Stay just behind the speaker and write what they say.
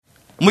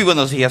Muy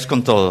buenos días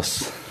con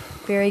todos.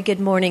 Very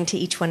good morning to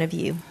each one of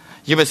you.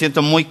 Yo me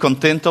siento muy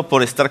contento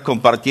por estar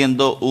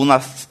compartiendo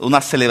una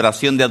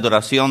celebración de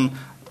adoración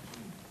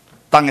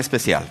tan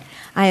especial.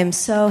 I am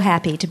so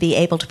happy to be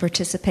able to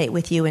participate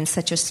with you in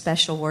such a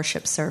special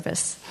worship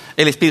service.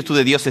 El Espíritu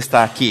de Dios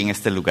está aquí en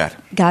este lugar.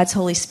 God's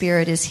Holy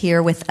Spirit is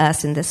here with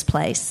us in this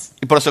place.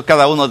 Y por eso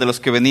cada uno de los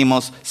que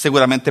venimos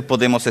seguramente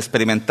podemos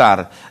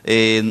experimentar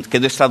que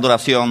nuestra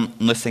adoración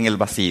no es en el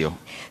vacío.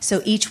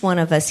 So each one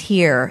of us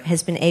here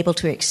has been able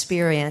to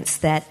experience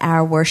that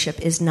our worship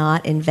is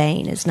not in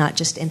vain, is not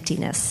just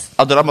emptiness.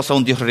 Adoramos a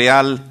un Dios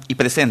real y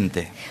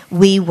presente.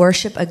 We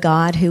worship a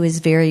God who is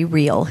very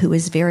real, who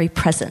is very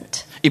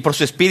present. Y por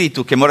su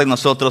Espíritu que mora en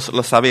nosotros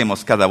lo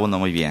sabemos cada uno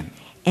muy bien.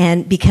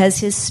 And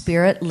because His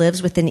Spirit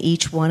lives within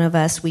each one of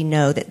us, we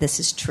know that this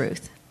is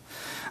truth.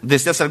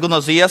 Desde hace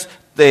algunos días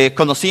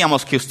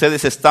conocíamos que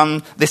ustedes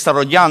están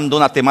desarrollando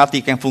una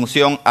temática en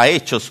función a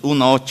Hechos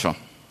 1:8.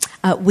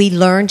 We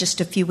learned just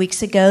a few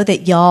weeks ago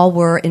that y'all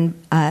were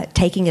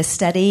taking a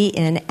study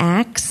in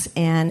Acts,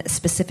 and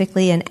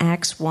specifically in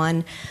Acts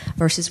 1,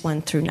 verses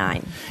 1 through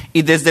 9.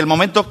 Y desde el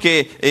momento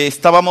que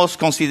estábamos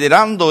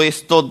considerando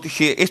esto,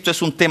 dije, esto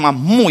es un tema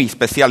muy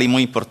especial y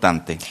muy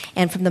importante.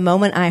 And from the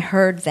moment I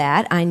heard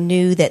that, I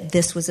knew that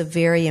this was a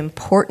very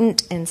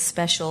important and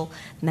special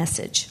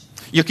message.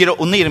 Yo quiero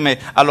unirme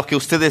a lo que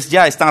ustedes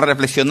ya están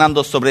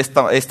reflexionando sobre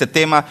este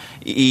tema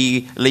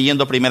y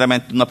leyendo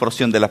primeramente una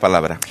porción de la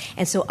palabra.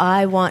 And so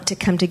I want to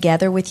come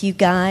together with you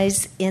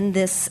guys in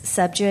this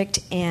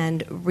subject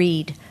and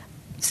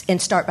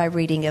start by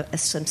reading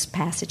some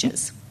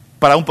passages.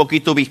 Para un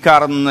poquito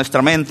ubicar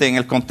nuestra mente en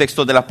el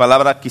contexto de la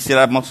palabra,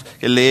 quisiéramos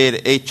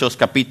leer Hechos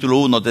capítulo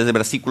 1 desde el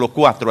versículo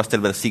 4 hasta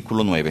el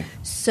versículo 9.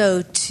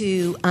 So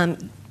to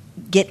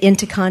get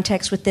into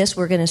context with this,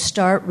 we're going to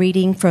start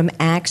reading from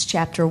Acts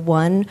chapter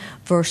 1,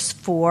 verse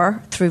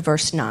 4 through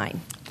verse 9.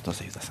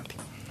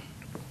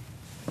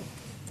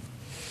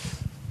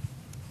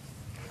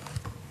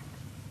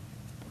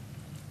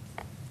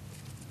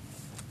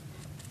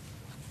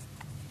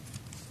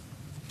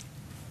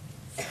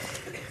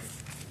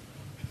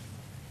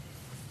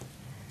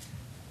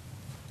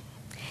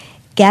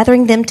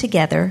 Gathering them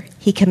together,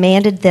 he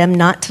commanded them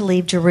not to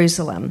leave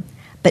Jerusalem,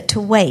 but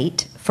to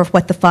wait for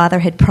what the Father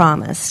had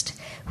promised,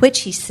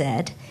 which, he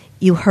said,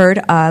 you heard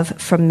of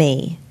from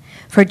me.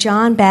 For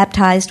John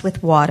baptized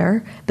with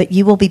water, but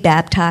you will be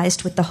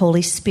baptized with the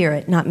Holy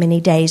Spirit not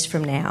many days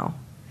from now.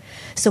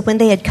 So when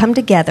they had come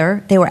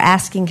together, they were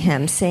asking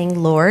him,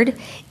 saying, Lord,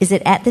 is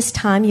it at this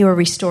time you are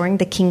restoring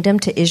the kingdom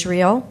to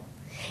Israel?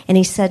 And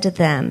he said to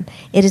them,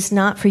 it is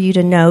not for you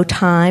to know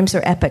times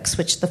or epochs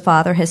which the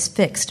Father has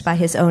fixed by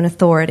his own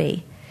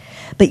authority.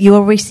 But you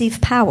will receive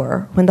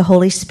power when the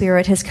Holy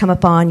Spirit has come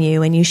upon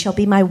you, and you shall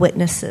be my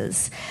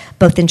witnesses,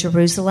 both in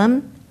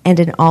Jerusalem and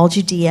in all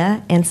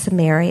Judea and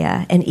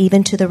Samaria, and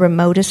even to the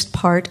remotest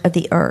part of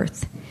the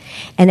earth.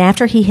 And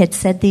after he had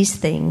said these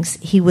things,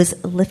 he was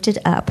lifted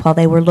up while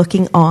they were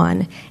looking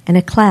on, and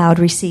a cloud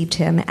received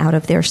him out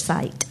of their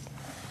sight.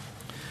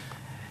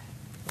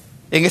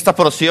 En esta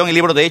porción, el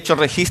libro de Hechos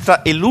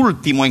registra el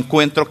último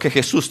encuentro que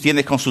Jesús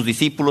tiene con sus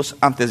discípulos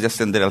antes de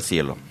ascender al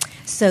cielo.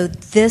 So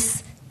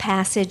this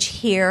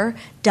passage here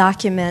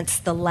documents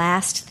the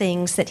last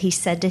things that he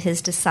said to his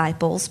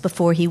disciples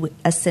before he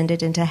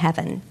ascended into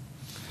heaven.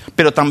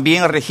 Pero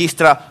también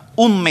registra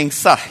un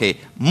mensaje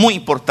muy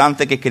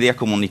importante que quería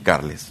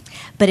comunicarles.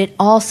 But it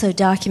also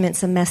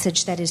documents a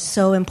message that is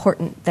so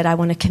important that I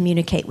want to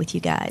communicate with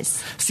you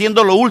guys.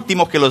 Siendo lo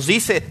último que los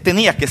dice,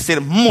 tenía que ser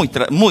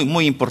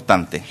muy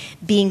importante.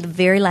 Being the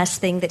very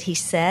last thing that he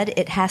said,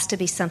 it has to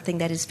be something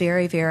that is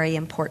very, very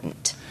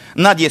important.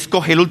 Nadie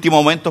escoge el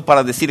último momento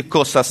para decir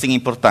cosas sin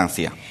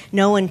importancia.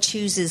 No one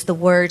chooses the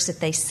words that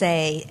they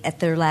say at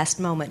their last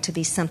moment to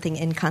be something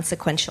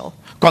inconsequential.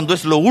 Cuando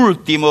es lo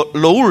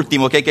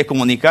último que hay que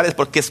comunicar es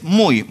porque es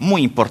muy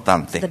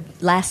importante. The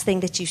last thing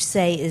that you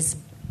say is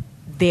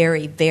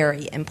very,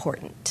 very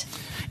important.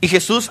 Y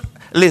Jesús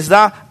les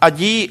da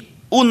allí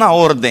una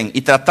orden,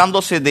 y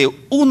tratándose de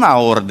una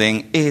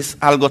orden es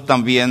algo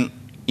también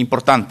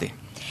importante.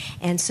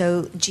 And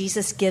so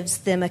Jesus gives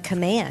them a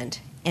command.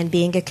 And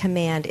being a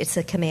command, it's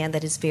a command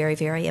that is very,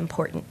 very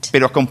important.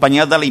 Pero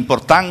acompañada de la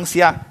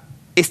importancia,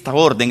 esta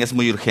orden es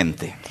muy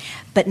urgente.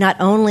 But not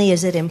only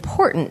is it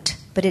important,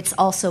 but it's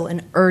also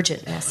an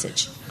urgent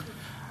message.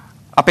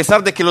 A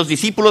pesar de que los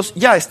discípulos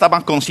ya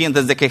estaban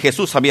conscientes de que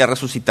Jesús había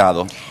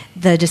resucitado.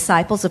 The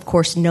disciples, of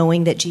course,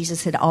 knowing that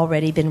Jesus had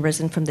already been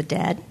risen from the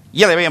dead.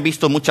 Ya le habían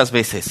visto muchas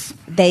veces.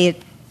 They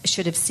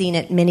should have seen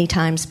it many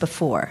times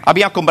before.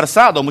 Habían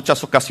conversado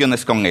muchas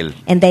ocasiones con él.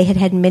 And they had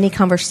had many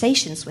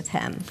conversations with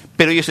him.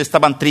 Pero ellos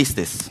estaban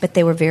tristes, But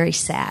they were very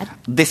sad.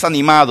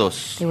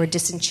 desanimados, They were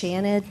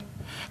disenchanted.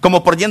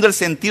 como perdiendo el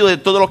sentido de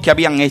todo lo que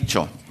habían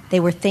hecho.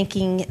 They were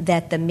thinking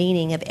that the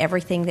meaning of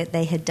everything that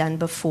they had done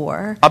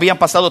before, Habían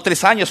pasado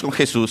 3 años con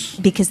Jesús,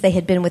 because they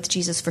had been with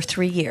Jesus for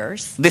 3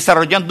 years,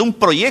 desarrollando un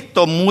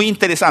proyecto muy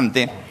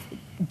interesante,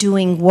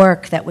 doing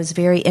work that was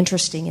very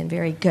interesting and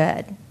very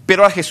good.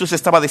 pero a Jesús se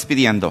estaba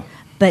despidiendo.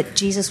 But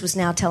Jesus was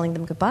now telling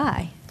them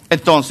goodbye.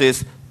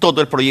 Entonces, todo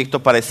el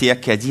proyecto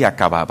parecía que allí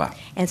acababa.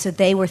 And so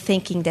they were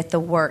thinking that the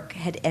work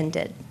had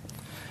ended.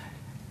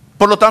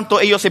 Por lo tanto,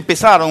 ellos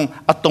empezaron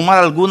a tomar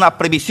alguna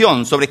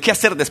previsión sobre qué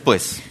hacer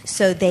después.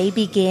 So they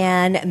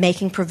began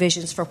making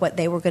provisions for what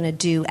they were going to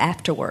do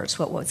afterwards,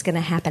 what was going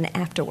to happen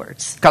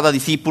afterwards. Cada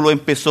discípulo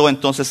empezó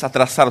entonces a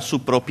trazar su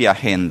propia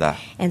agenda.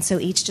 And so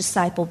each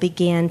disciple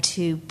began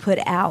to put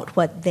out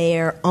what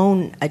their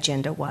own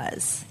agenda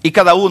was. Y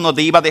cada uno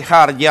iba a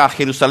dejar ya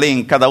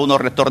Jerusalén, cada uno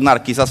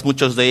retornar, quizás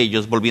muchos de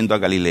ellos volviendo a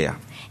Galilea.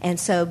 And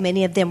so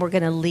many of them were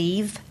going to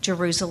leave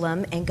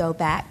Jerusalem and go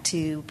back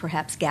to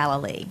perhaps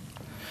Galilee.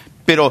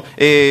 Pero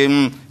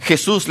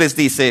Jesús les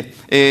dice,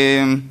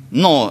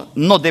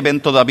 no deben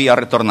todavía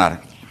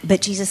retornar.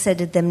 But Jesus said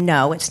to them,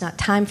 no, it's not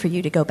time for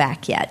you to go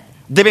back yet.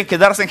 Deben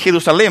quedarse en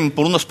Jerusalén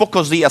por unos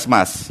pocos días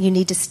más, You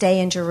need to stay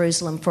in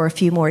Jerusalem for a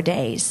few more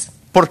days,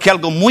 porque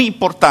algo muy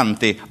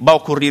importante va a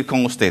ocurrir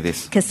con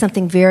ustedes. because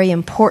something very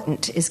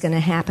important is going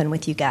to happen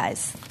with you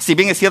guys. Si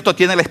bien es cierto,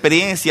 tiene la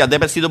experiencia de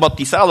haber sido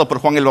bautizado por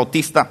Juan el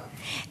Bautista,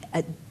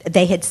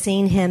 They had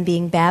seen him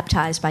being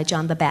baptized by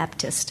John the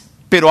Baptist,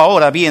 pero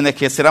ahora viene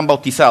que serán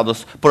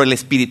bautizados por el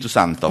Espíritu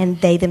Santo. and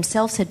they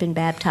themselves had been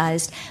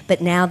baptized,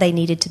 but now they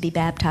needed to be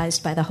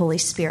baptized by the Holy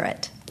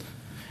Spirit.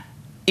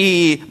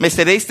 Y me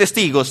seréis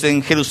testigos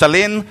en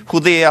Jerusalén,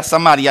 Judea,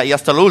 Samaria y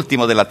hasta lo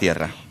último de la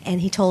tierra.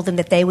 And he told them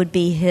that they would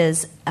be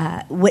his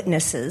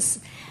witnesses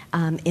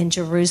in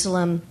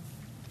Jerusalem,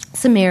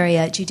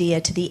 Samaria, Judea,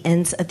 to the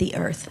ends of the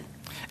earth.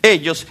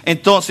 Ellos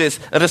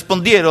entonces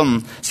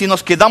respondieron, si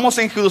nos quedamos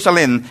en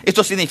Jerusalén,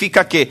 ¿esto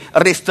significa que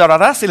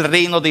restaurarás el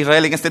reino de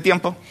Israel en este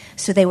tiempo?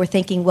 So they were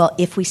thinking, well,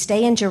 if we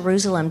stay in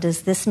Jerusalem,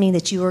 does this mean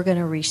that you are going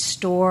to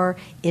restore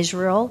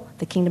Israel,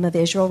 the kingdom of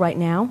Israel right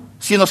now?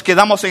 Si nos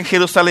quedamos en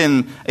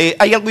Jerusalén,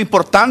 ¿hay algo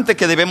importante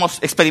que debemos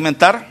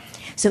experimentar?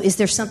 So is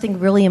there something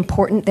really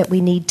important that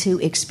we need to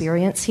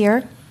experience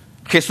here?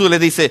 Jesús le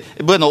dice,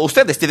 bueno,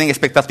 ustedes tienen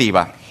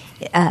expectativa,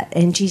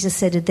 And Jesus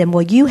said to them,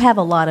 well, you have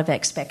a lot of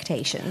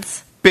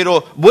expectations.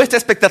 pero vuestra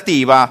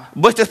expectativa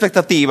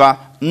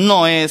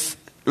no es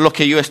lo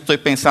que yo estoy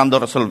pensando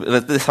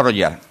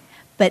desarrollar.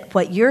 But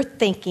what you're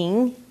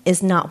thinking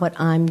is not what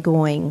I'm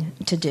going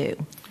to do.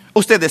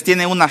 Ustedes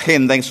tienen una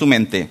agenda en su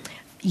mente,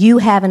 You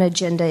have an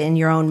agenda in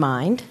your own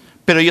mind,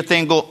 pero yo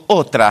tengo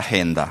otra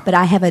agenda. but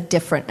I have a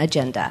different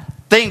agenda.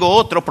 Tengo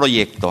otro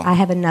proyecto. I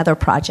have another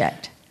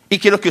project. Y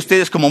quiero que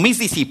ustedes, como mis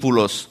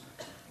discípulos,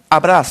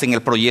 abracen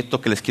el proyecto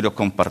que les quiero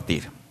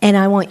compartir. And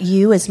I want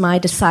you as my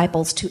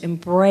disciples to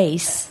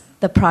embrace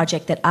the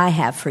project that I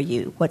have for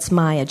you. What's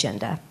my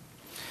agenda?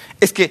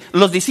 Es que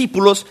los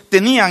discípulos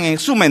tenían en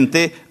su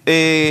mente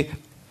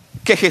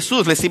que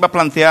Jesús les iba a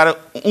plantear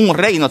un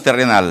reino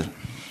terrenal.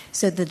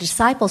 So the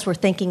disciples were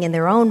thinking in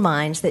their own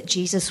minds that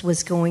Jesus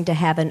was going to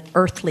have an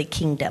earthly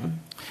kingdom.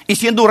 Y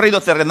siendo un reino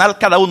terrenal,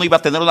 cada uno iba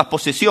a tener una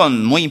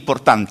posición muy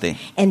importante.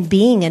 And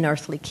being an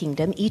earthly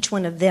kingdom, each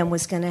one of them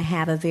was going to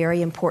have a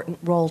very important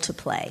role to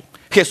play.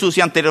 Jesús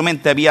ya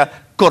anteriormente había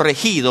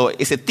corregido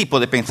ese tipo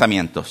de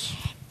pensamientos.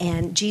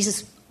 And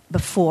Jesus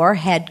before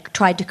had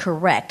tried to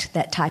correct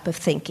that type of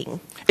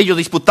thinking. Ellos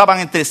disputaban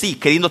entre sí,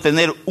 queriendo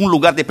tener un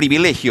lugar de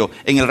privilegio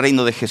en el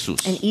reino de Jesús.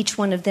 And each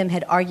one of them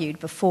had argued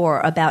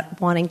before about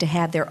wanting to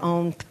have their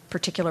own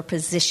particular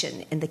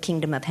position in the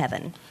kingdom of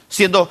heaven.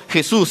 Siendo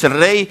Jesús el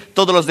rey,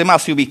 todos los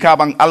demás se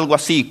ubicaban algo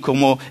así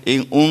como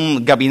en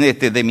un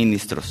gabinete de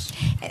ministros.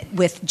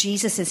 With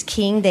Jesus as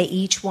king, they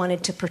each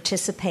wanted to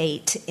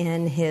participate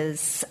in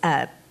his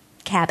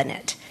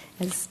cabinet.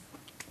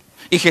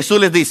 Y Jesús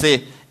les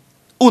dice,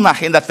 una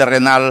agenda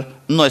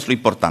terrenal no es lo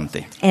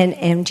importante.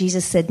 And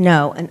Jesus said,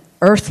 no, an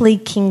earthly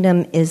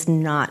kingdom is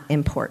not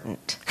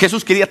important.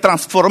 Jesús quería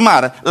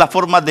transformar la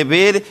forma de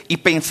ver y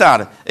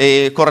pensar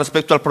con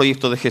respecto al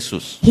proyecto de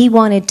Jesús. He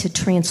wanted to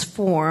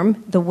transform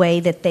the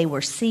way that they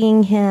were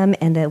seeing him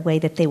and the way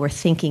that they were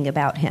thinking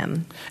about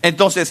him.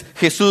 Entonces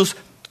Jesús,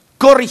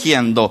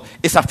 corrigiendo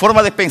esa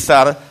forma de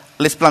pensar,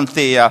 les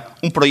plantea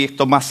un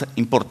proyecto más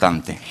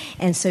importante.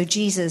 And so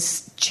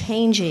Jesus,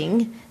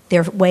 changing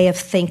their way of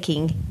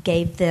thinking,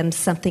 gave them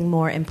something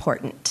more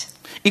important.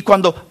 Y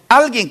cuando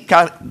alguien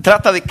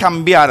trata de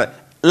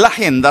cambiar la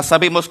agenda,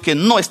 sabemos que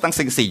no es tan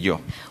sencillo.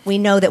 We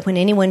know that when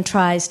anyone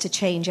tries to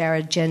change our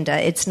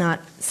agenda, it's not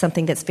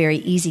something that's very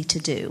easy to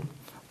do.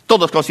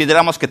 Todos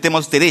consideramos que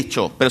tenemos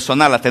derecho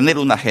personal a tener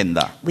una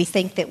agenda. We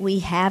think that we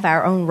have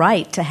our own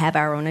right to have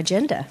our own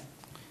agenda.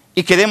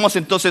 Y queremos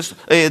entonces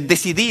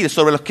decidir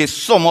sobre lo que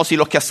somos y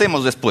lo que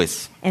hacemos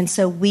después. And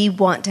so we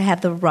want to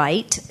have the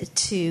right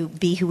to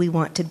be who we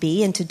want to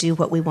be and to do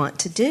what we want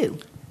to do.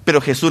 Pero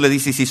Jesús le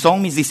dice, si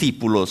son mis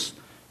discípulos,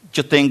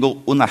 yo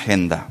tengo una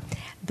agenda.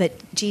 But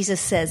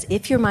Jesus says,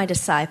 if you're my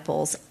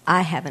disciples,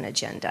 I have an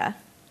agenda.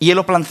 Y él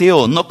lo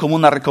planteó no como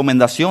una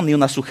recomendación ni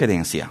una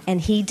sugerencia.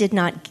 And he did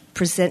not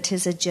present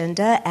his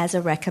agenda as a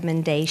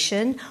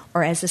recommendation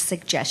or as a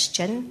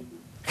suggestion.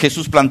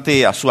 Jesús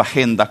plantea su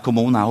agenda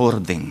como una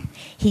orden.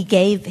 He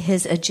gave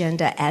his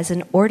agenda as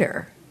an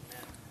order.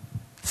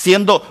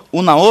 Siendo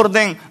una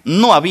orden,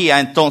 no había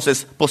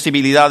entonces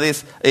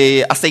posibilidades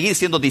a seguir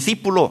siendo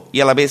discípulo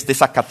y a la vez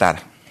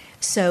desacatar.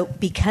 So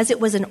because it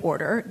was an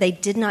order, they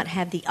did not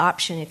have the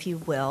option, if you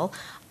will,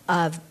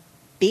 of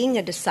being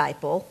a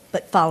disciple,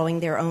 but following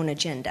their own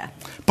agenda.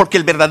 Porque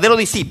el verdadero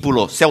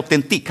discípulo se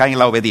autentica en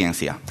la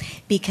obediencia.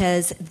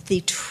 Because the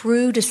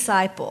true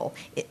disciple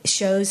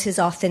shows his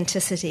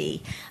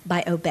authenticity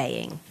by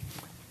obeying.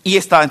 Y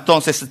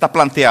entonces está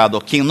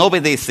planteado, quien no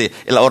obedece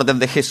la orden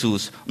de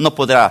Jesús no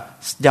podrá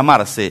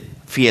llamarse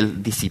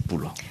fiel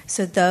discípulo.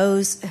 So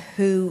those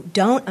who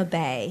don't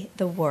obey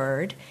the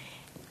word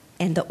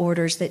and the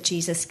orders that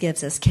Jesus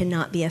gives us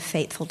cannot be a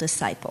faithful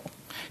disciple.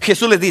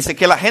 Jesús les dice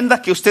que la agenda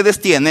que ustedes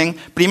tienen,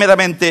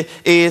 primeramente,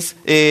 es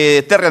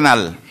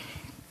terrenal.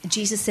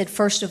 Jesus said,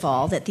 first of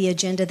all, that the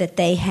agenda that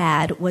they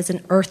had was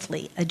an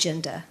earthly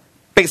agenda.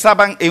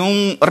 Pensaban en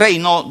un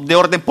reino de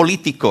orden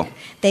político.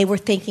 They were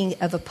thinking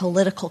of a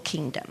political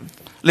kingdom.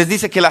 Les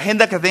dice que la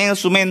agenda que tenían en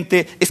su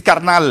mente es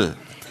carnal.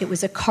 It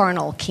was a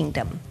carnal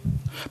kingdom.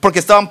 Porque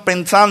estaban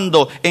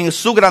pensando en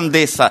su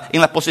grandeza,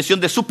 en la posición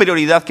de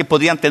superioridad que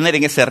podían tener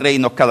en ese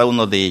reino cada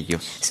uno de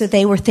ellos. So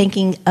they were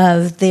thinking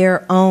of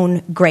their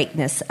own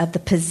greatness, of the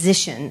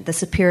position, the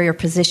superior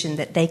position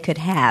that they could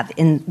have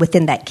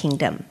within that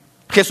kingdom.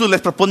 Jesús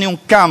les propone un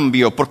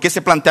cambio porque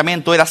ese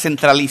planteamiento era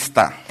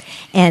centralista.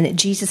 And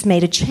Jesus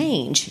made a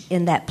change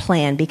in that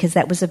plan because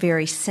that was a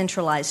very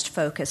centralized,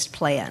 focused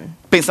plan.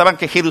 Pensaban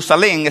que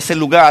Jerusalén es el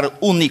lugar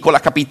único,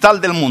 la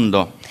capital del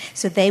mundo.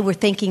 So they were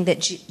thinking that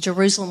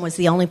Jerusalem was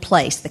the only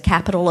place, the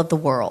capital of the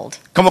world.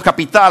 Como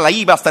capital,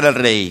 ahí va a estar el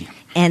rey.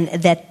 And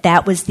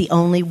that was the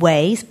only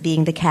way,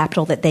 being the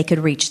capital, that they could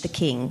reach the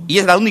king. Y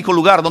es el único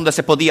lugar donde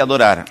se podía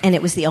adorar. And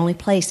it was the only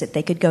place that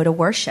they could go to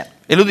worship.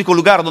 El único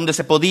lugar donde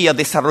se podía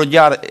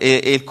desarrollar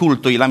el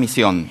culto y la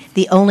misión.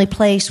 The only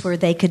place where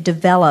they could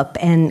develop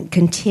and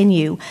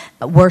continue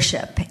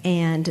worship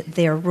and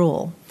their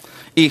rule.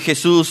 Y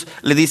Jesús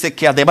le dice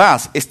que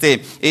además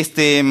este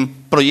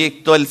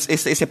proyecto,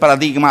 ese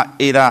paradigma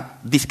era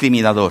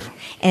discriminador.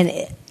 And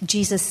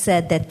Jesus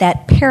said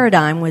that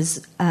paradigm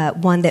was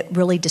one that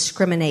really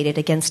discriminated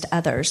against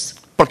others.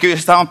 Porque ellos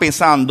estaban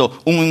pensando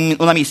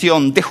una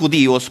misión de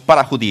judíos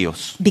para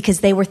judíos.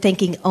 Because they were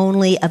thinking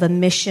only of a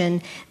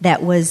mission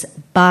that was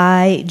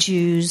by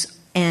Jews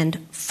and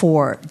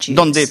for Jews.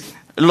 Donde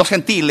los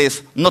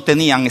gentiles no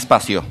tenían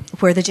espacio.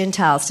 Where the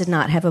Gentiles did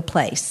not have a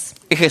place.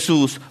 Y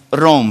Jesús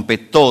rompe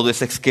todo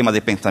ese esquema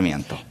de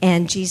pensamiento.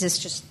 And Jesus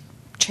just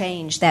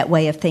changed that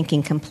way of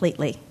thinking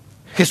completely.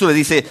 Jesús le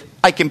dice,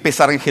 hay que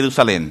empezar en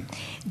Jerusalén.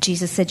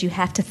 Jesus said you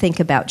have to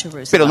think about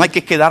Jerusalem. Pero no hay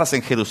que quedarse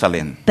en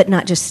Jerusalén. But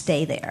not just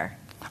stay there.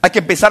 Hay que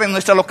empezar en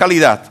nuestra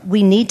localidad.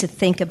 We need to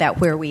think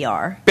about where we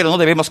are. Pero no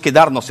debemos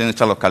quedarnos en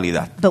nuestra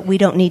localidad. But we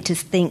don't need to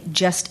think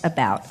just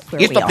about where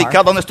Y esto we are.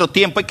 aplicado a nuestro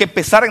tiempo, hay que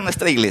empezar en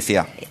nuestra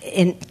iglesia.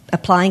 In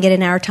applying it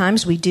in our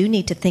times, we do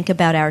need to think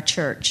about our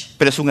church.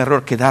 Pero es un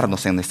error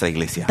quedarnos en nuestra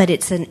iglesia. But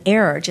it's an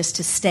error just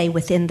to stay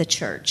within the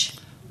church.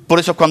 Por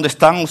eso cuando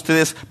están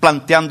ustedes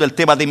planteando el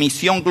tema de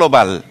misión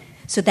global,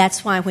 So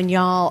that's why when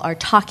y'all are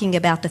talking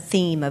about the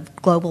theme of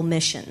global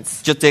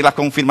missions, yo tengo la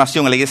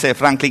confirmación, la iglesia de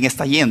Franklin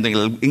está yendo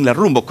en el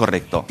rumbo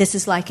correcto. this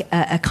is like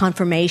a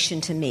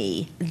confirmation to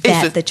me Eso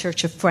that es- the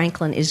Church of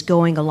Franklin is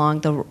going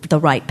along the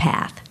right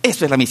path.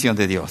 Eso es la misión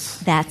de Dios.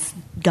 That's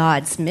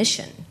God's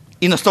mission.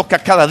 Y nos toca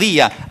cada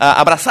día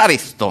abrazar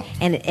esto.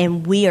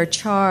 And we are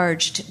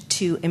charged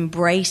to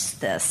embrace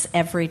this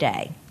every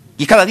day.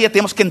 Y cada día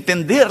tenemos que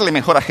entenderle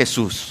mejor a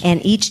Jesús. And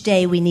each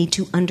day we need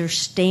to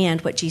understand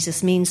what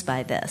Jesus means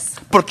by this.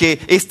 Porque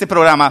este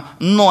programa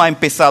no ha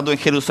empezado en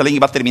Jerusalén y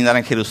va a terminar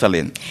en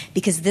Jerusalén.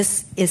 Because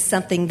this is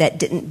something that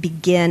didn't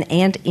begin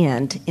and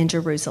end in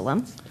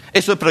Jerusalem.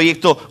 Ese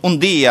proyecto un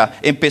día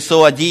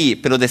empezó allí,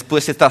 pero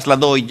después se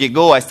trasladó y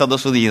llegó a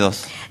Estados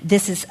Unidos.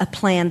 This is a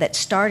plan that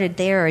started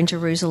there in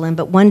Jerusalem,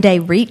 but one day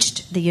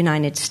reached the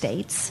United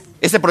States.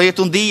 Ese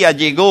proyecto un día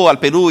llegó al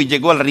Perú y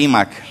llegó al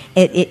RIMAC,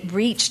 It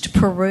reached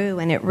Peru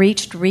and it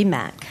reached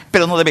RIMAC,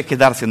 pero no debe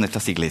quedarse en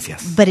nuestras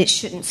iglesias. but it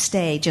shouldn't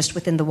stay just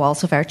within the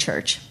walls of our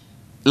church.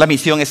 La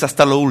misión es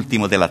hasta lo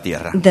último de la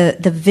tierra.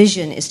 The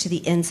vision is to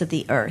the ends of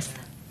the earth.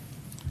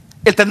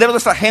 El tener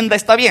nuestra agenda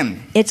está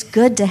bien, It's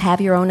good to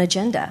have your own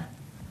agenda,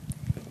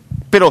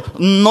 pero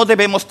no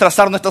debemos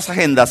trazar nuestras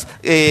agendas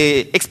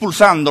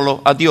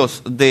expulsándolo a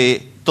Dios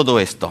de todo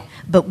esto.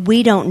 but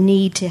we don't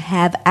need to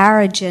have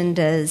our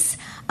agendas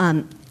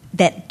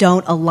that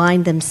don't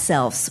align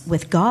themselves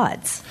with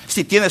God's.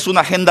 Si tienes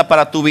una agenda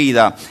para tu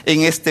vida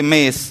en este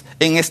mes,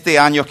 en este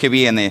año que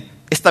viene,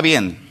 está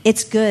bien,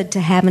 It's good to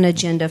have an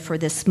agenda for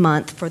this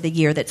month, for the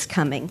year that's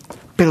coming.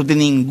 pero de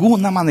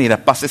ninguna manera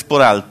pases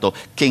por alto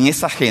que en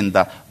esa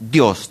agenda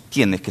Dios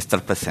tiene que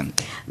estar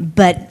presente.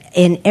 But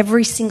in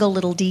every single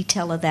little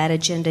detail of that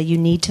agenda, you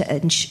need to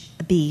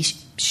be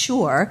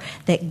sure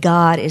that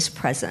God is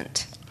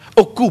present.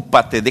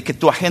 Ocúpate de que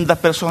tu agenda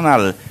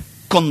personal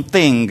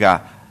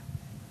contenga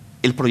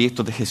el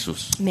proyecto de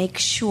Jesús. Make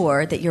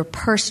sure that your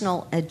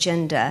personal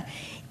agenda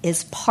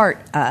is part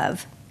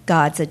of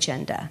God's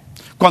agenda.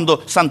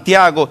 Cuando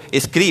Santiago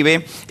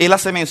escribe, él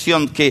hace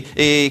mención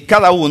que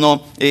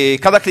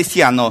cada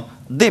cristiano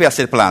debe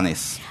hacer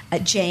planes.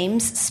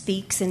 James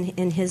speaks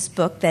in his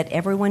book that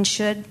everyone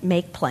should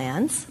make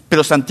plans,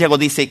 Pero Santiago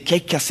dice que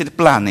hay que hacer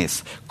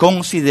planes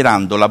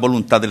considerando la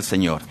voluntad del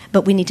Señor.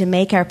 but we need to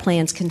make our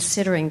plans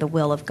considering the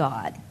will of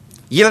God.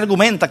 Y él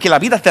argumenta que la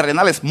vida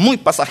terrenal es muy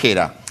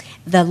pasajera,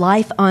 The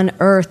life on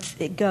earth,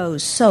 it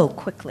goes so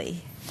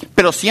quickly.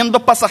 pero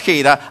siendo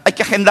pasajera hay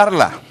que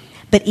agendarla.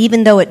 But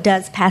even though it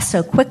does pass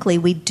so quickly,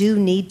 we do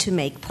need to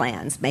make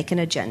plans, make an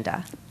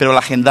agenda. Pero al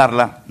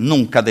agendarla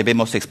nunca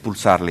debemos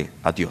expulsarle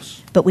a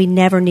Dios. But we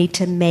never need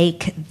to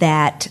make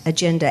that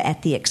agenda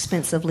at the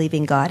expense of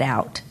leaving God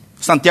out.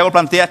 Santiago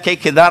plantea que hay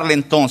que darle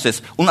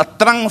entonces una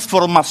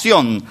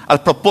transformación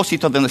al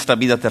propósito de nuestra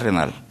vida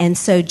terrenal. And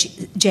so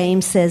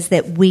James says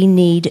that we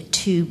need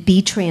to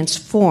be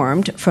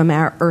transformed from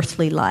our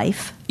earthly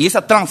life. Y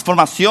esa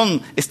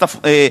transformación está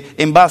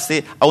en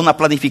base a una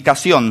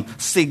planificación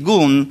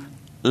según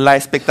la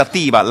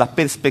expectativa, la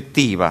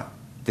perspectiva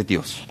de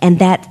Dios. And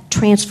that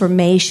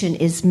transformation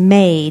is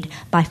made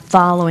by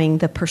following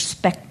the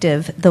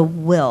perspective, the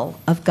will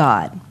of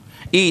God.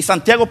 Y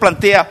Santiago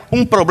plantea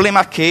un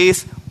problema que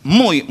es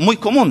muy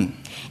común.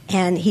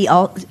 And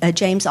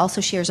James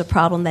also shares a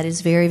problem that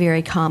is very,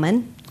 very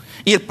common.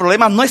 Y el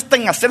problema no está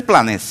en hacer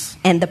planes,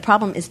 And the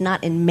problem is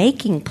not in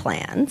making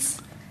plans,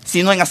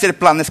 sino en hacer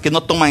planes que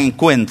no toman en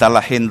cuenta la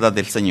agenda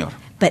del Señor.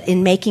 but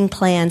in making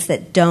plans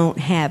that don't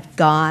have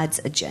God's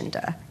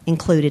agenda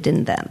included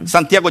in them.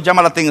 Santiago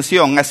llama la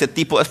atención a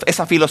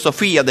esa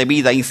filosofía de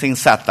vida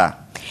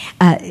insensata.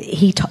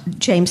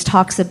 James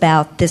talks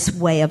about this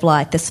way of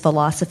life, this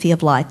philosophy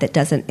of life that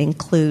doesn't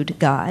include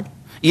God.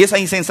 Y esa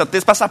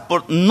insensatez pasa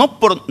por no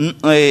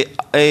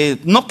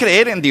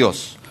creer en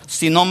Dios,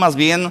 sino más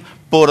bien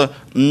por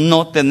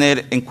no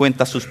tener en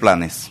cuenta sus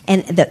planes.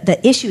 And the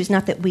issue is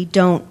not that we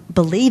don't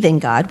believe in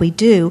God, we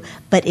do,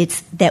 but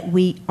it's that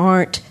we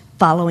aren't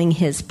following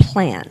His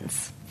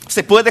plans.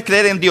 Se puede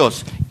creer en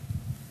Dios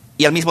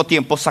y al mismo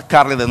tiempo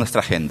sacarle de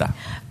nuestra agenda.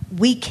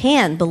 We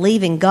can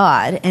believe in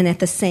God and at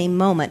the same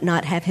moment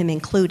not have Him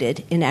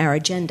included in our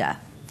agenda.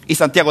 Y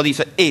Santiago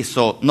dice,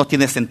 eso no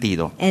tiene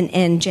sentido.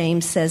 And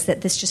James says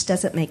that this just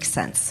doesn't make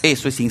sense.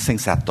 Eso es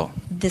insensato.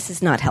 This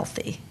is not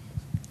healthy.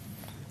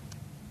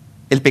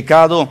 El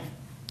pecado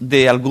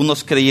de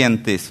algunos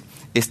creyentes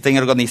está en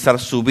organizar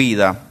su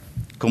vida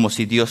como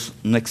si Dios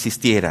no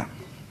existiera.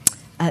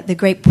 The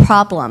great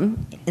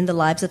problem in the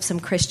lives of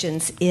some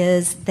Christians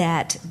is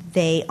that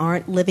they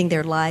aren't living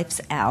their lives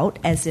out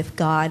as if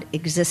God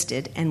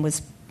existed and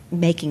was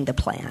making the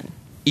plan.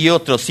 Y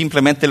otros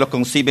simplemente lo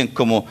conciben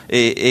como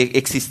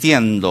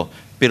existiendo,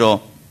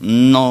 pero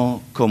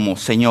no como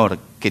Señor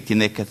que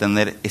tiene que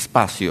tener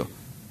espacio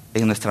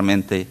en nuestra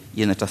mente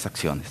y en nuestras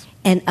acciones.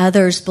 And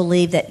others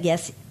believe that,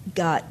 yes,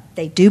 God,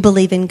 they do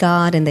believe in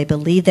God and they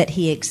believe that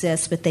He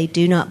exists, but they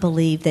do not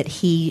believe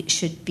that He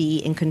should be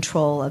in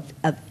control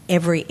of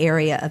every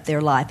area of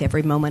their life,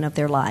 every moment of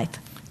their life.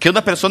 Que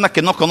una persona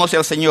que no conoce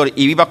al Señor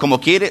y viva como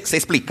quiere, se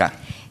explica.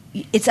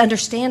 It's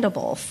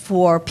understandable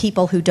for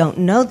people who don't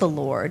know the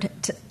Lord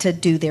to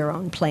do their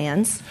own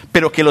plans.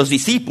 Pero que los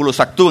discípulos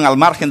actúen al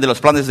margen de los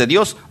planes de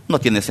Dios no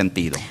tiene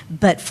sentido.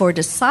 But for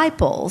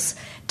disciples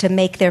to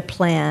make their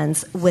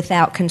plans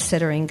without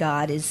considering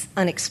God is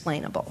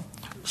unexplainable.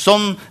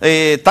 Son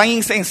tan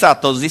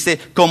insensatos, dice,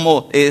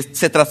 como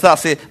se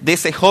tratase de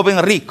ese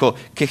joven rico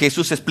que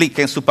Jesús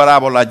explica en su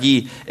parábola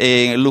allí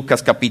en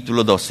Lucas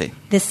capítulo 12.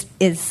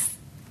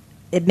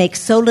 It makes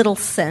so little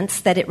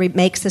sense that it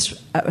makes us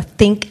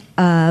think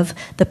of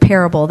the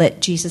parable that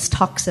Jesus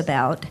talks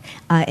about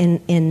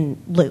in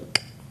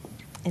Luke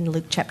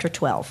chapter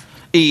 12.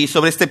 Y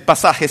sobre este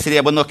pasaje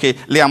sería bueno que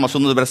leamos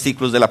unos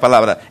versículos de la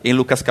palabra en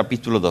Lucas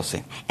capítulo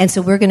 12. And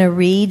so we're going to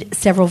read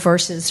several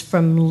verses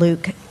from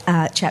Luke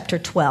chapter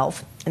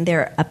 12, and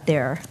they're up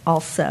there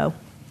also.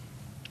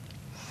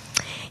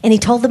 And he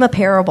told them a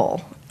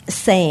parable,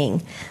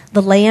 saying,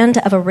 "The land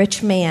of a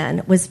rich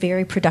man was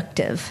very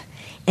productive.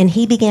 And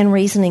he began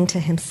reasoning to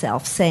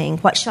himself, saying,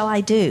 'What shall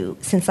I do,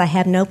 since I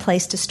have no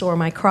place to store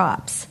my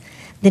crops?'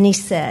 Then he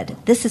said,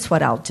 'This is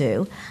what I'll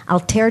do.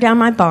 I'll tear down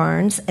my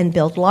barns and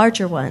build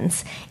larger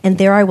ones, and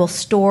there I will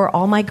store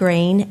all my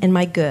grain and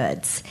my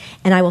goods.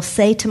 And I will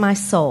say to my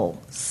soul,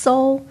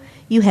 Soul,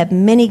 you have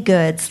many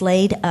goods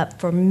laid up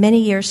for many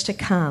years to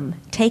come.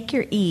 Take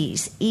your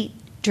ease, eat,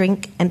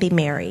 drink, and be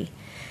merry.'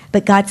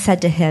 But God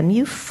said to him,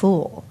 'You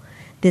fool,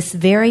 this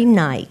very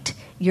night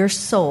your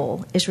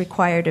soul is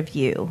required of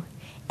you.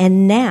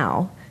 And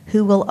now,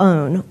 who will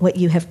own what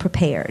you have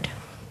prepared?'"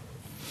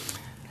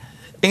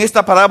 En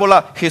esta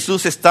parábola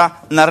Jesús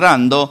está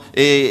narrando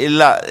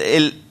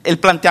el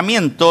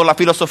planteamiento, la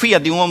filosofía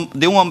de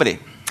un hombre.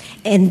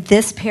 In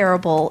this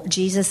parable,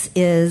 Jesus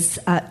is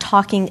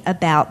talking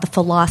about the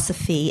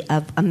philosophy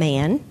of a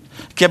man.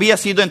 Que había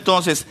sido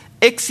entonces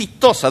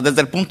exitosa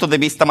desde el punto de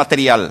vista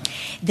material.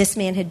 This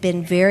man had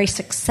been very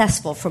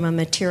successful from a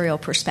material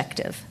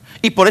perspective.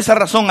 Y por esa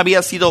razón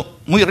había sido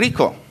muy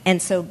rico. And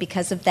so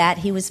because of that,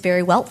 he was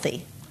very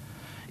wealthy.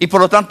 Y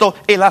por lo tanto,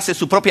 él hace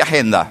su propia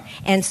agenda.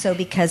 And so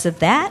because of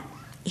that,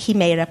 he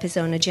made up his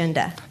own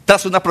agenda.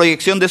 Tras una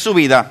proyección de su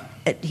vida,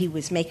 He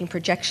was making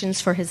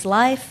projections for his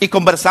life y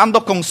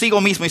conversando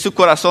consigo mismo y su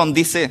corazón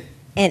dice,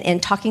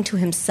 and talking to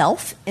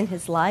himself in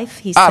his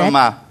life.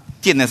 alma,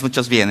 tienes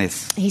muchos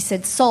bienes, He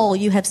said, soul,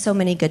 you have so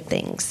many good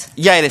things.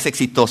 ya eres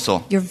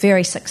exitoso, You're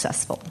very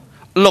successful.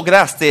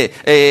 lograste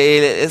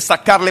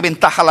sacarle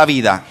ventaja a la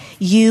vida,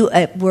 You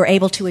were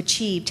able to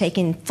achieve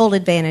taking full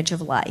advantage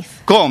of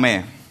life.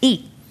 come,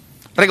 Eat,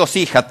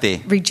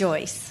 regocíjate,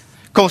 rejoice,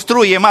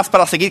 construye más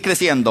para seguir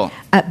creciendo.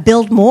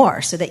 build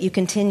more so that you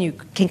can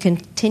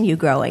continue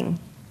growing.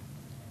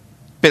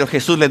 Pero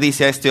Jesús le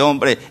dice a este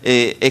hombre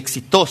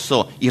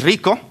exitoso y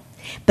rico,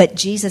 But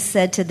Jesus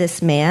said to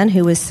this man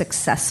who was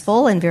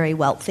successful and very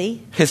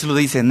wealthy, Jesús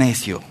le dice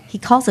necio, he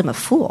calls him a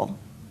fool.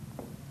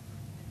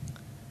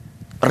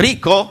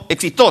 rico,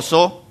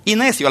 exitoso y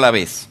necio a la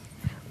vez.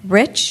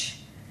 Rich,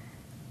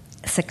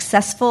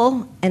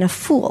 successful, and a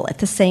fool at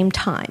the same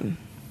time.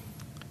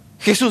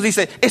 Jesús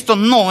dice, esto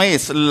no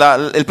es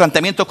el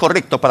planteamiento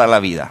correcto para la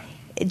vida.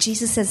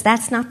 Jesus says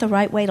that's not the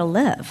right way to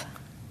live.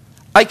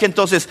 Hay que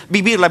entonces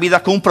vivir la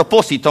vida con un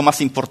propósito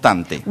más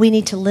importante. We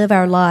need to live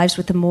our lives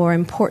with a more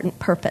important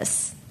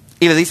purpose.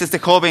 Y le dice a este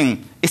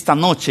joven, esta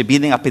noche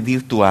vienen a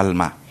pedir tu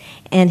alma.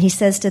 And he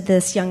says to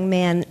this young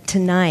man,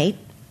 tonight,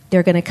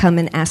 they're going to come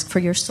and ask for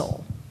your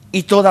soul.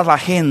 Y toda la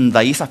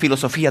agenda y esa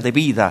filosofía de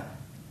vida,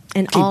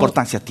 And ¿qué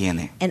importancia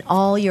tiene? and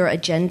all your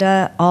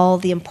agenda, all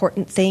the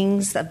important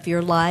things of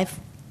your life,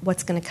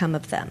 what's going to come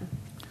of them?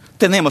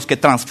 Tenemos que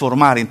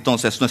transformar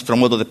entonces nuestro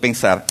modo de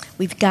pensar.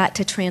 We've got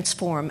to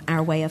transform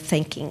our way of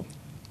thinking.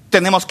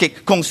 Tenemos que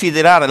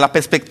considerar la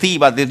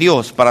perspectiva de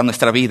Dios para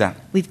nuestra vida.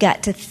 We've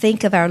got to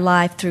think of our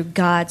life through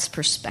God's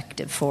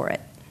perspective for it.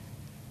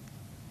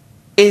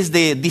 Es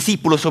de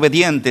discípulos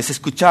obedientes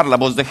escuchar la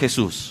voz de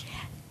Jesús.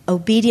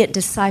 Obedient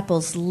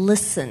disciples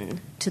listen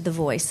to the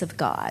voice of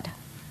God.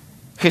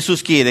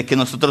 Jesús quiere que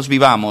nosotros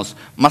vivamos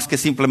más que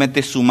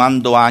simplemente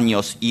sumando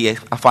años y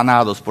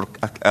afanados por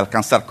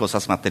alcanzar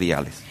cosas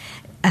materiales.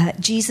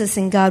 Jesus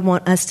and God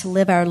want us to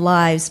live our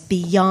lives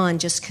beyond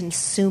just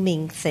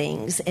consuming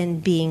things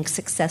and being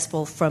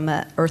successful from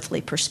an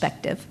earthly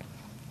perspective.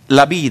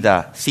 La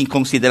vida sin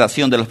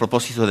consideración de los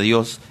propósitos de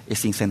Dios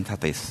es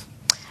insensatez.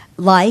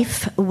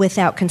 Life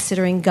without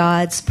considering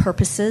God's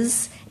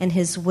purposes and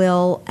His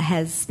will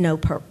has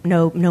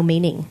no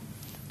meaning.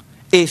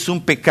 Es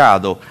un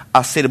pecado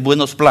hacer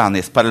buenos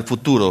planes para el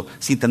futuro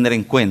sin tener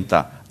en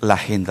cuenta la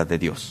agenda de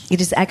Dios.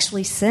 It is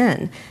actually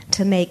sin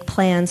to make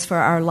plans for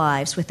our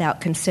lives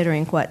without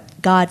considering what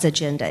God's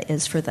agenda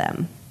is for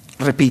them.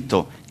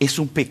 Repito, es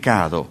un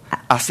pecado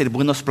hacer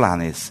buenos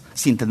planes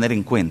sin tener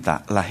en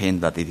cuenta la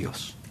agenda de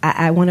Dios.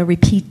 I want to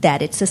repeat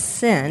that. It's a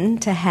sin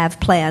to have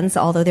plans,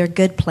 although they're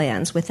good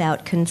plans,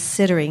 without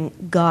considering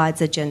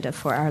God's agenda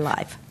for our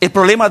life. El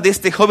problema de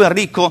este joven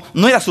rico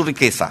no era su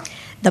riqueza.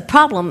 The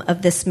problem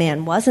of this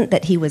man wasn't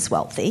that he was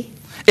wealthy.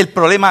 El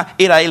problema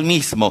era él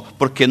mismo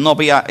porque no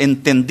había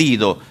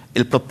entendido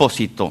el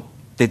propósito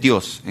de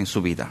Dios en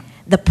su vida.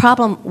 The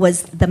problem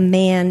was the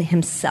man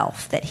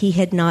himself, that he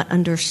had not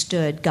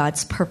understood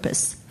God's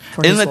purpose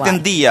for Él his no life.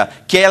 entendía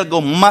que hay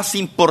algo más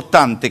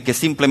importante que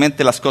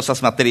simplemente las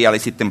cosas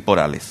materiales y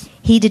temporales.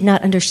 He did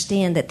not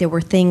understand that there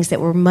were things that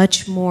were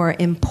much more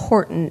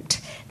important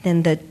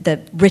than the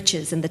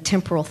riches and the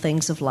temporal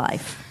things of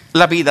life.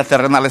 La vida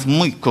terrenal es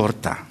muy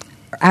corta.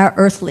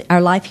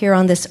 Our life here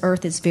on this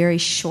earth is very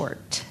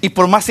short. Y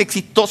por más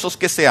exitosos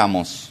que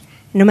seamos,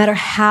 No matter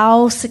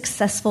how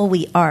successful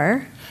we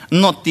are,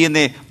 no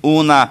tiene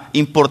una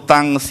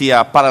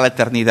importancia para la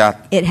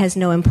eternidad it has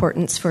no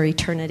importance for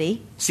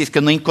eternity si es que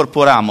no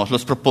incorporamos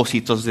los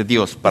propósitos de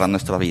Dios para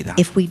nuestra vida.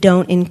 if we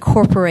don't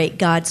incorporate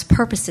God's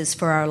purposes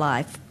for our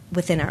life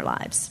within our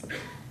lives.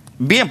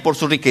 Bien por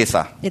su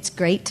riqueza, It's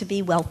great to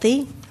be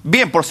wealthy.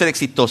 bien por ser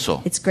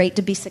exitoso, It's great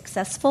to be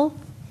successful.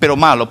 pero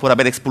malo por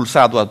haber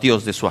expulsado a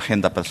Dios de su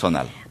agenda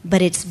personal.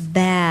 But it's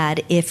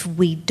bad if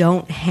we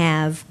don't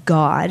have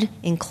God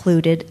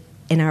included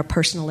in our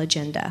personal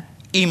agenda.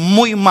 Y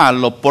muy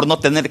malo por no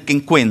tener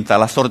en cuenta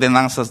las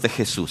ordenanzas de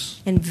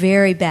Jesús. And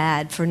very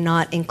bad for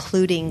not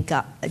including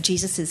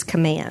Jesus'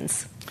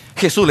 commands.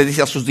 Jesús le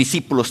dice a sus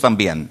discípulos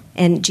también,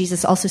 And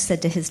Jesus also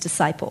said to his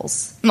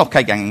disciples, no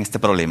caigan en este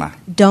problema.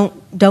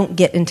 don't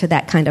get into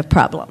that kind of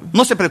problem.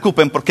 No se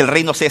preocupen porque el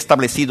reino se ha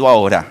establecido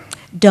ahora.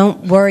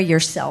 Don't worry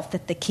yourself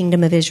that the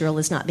kingdom of Israel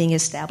is not being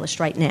established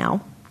right now.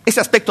 Ese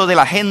aspecto de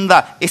la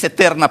agenda es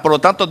eterna, por lo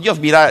tanto Dios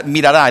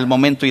mirará el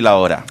momento y la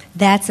hora.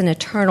 That's an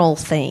eternal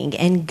thing,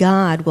 and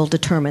God will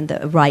determine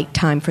the right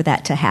time for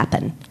that to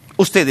happen.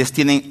 Ustedes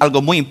tienen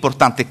algo muy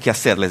importante que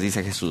hacer, les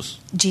dice Jesús.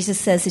 Jesus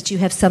says that you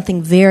have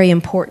something very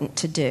important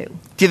to do.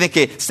 Tienen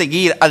que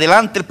seguir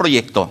adelante el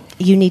proyecto.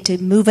 You need to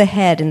move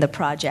ahead in the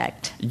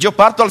project. Yo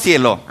parto al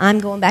cielo I'm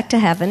going back to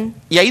heaven,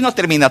 y ahí no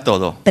termina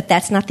todo. but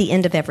that's not the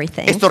end of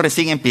everything. Esto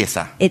recién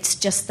empieza. It's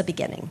just the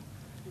beginning.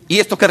 Y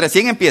esto que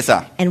recién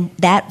empieza, And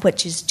that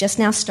which is just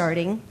now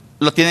starting,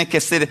 lo tienen que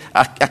hacer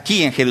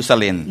aquí en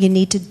Jerusalén. you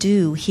need to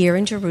do here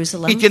in Y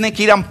Jerusalem. tienen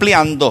que ir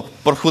ampliando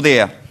por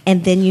Judea,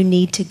 And then you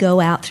need to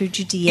go out through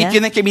Y Judea.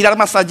 tienen que mirar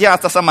más allá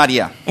hasta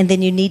Samaria. And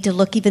then you need to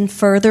look even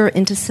further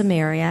into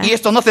Samaria. Y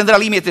esto no tendrá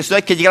límites,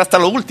 hay que llegar hasta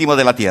lo último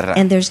de la tierra.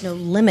 And there's no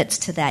limits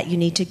to that. You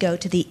need to go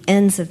to the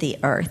ends of the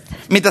earth.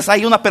 Mientras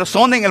hay una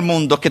persona en el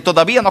mundo que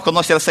todavía no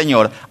conoce al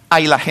Señor,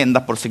 hay la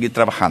agenda por seguir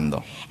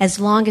trabajando. As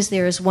long as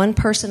there is one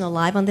person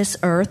alive on this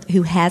earth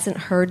who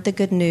hasn't heard the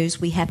good news,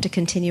 we have to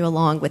continue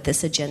along with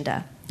this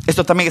agenda.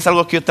 Esto también es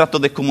algo que yo trato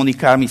de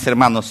comunicar a mis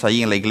hermanos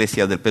ahí en la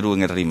iglesia del Perú,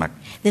 en el RIMAC.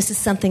 This is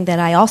something that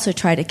I also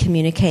try to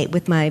communicate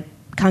with my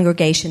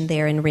congregation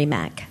there in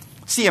Remac.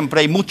 Siempre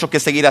hay mucho que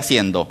seguir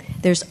haciendo.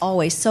 There's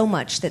always so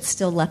much that's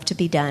still left to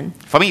be done.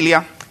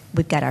 Familia,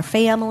 We've got our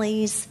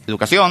families,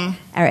 educación,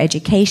 our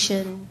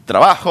education,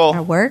 trabajo,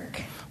 our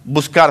work.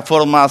 buscar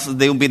formas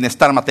de un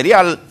bienestar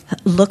material.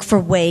 Look for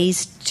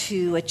ways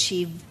to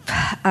achieve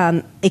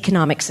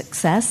economic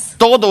success.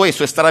 Todo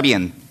eso estará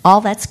bien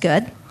All that's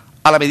good,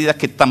 a la medida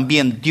que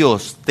también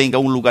Dios tenga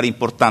un lugar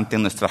importante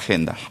en nuestra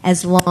agenda.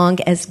 as long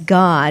as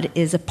God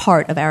is a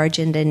part of our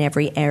agenda in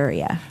every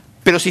area.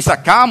 Pero si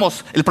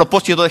sacamos el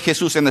propósito de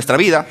Jesús en nuestra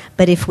vida,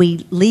 But if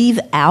we leave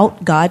out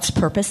God's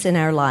purpose in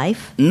our life,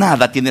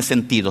 nada tiene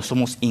sentido,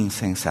 somos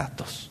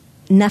insensatos.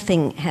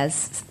 nothing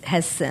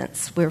has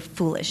sense. We're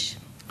foolish.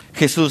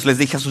 Jesús les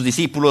dijo a sus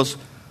discípulos,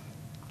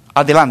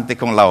 adelante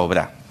con la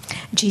obra.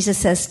 Jesus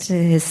says to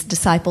his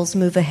disciples,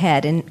 move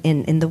ahead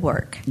in the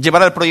work.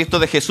 Llevar el proyecto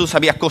de Jesús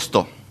había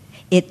costo.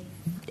 It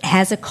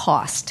has a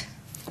cost.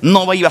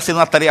 No iba a ser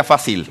una tarea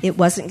fácil. It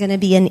wasn't going to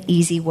be an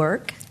easy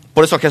work.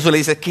 Por eso Jesús le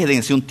dice,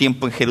 quédense un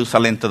tiempo en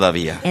Jerusalén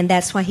todavía. And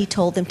that's why he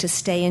told them to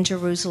stay in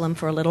Jerusalem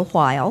for a little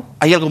while.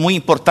 Hay algo muy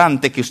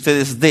importante que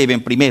ustedes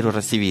deben primero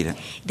recibir.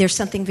 There's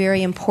something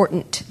very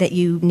important that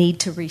you need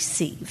to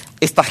receive.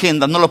 Esta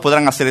agenda no lo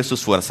podrán hacer en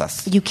sus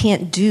fuerzas. You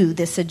can't do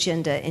this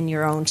agenda in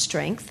your own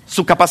strength.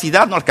 Su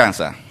capacidad no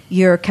alcanza.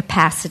 Your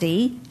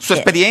capacity Su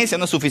experiencia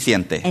no es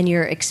suficiente. and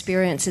your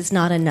experience is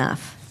not enough.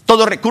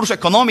 Todo recurso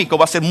económico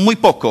va a ser muy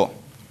poco.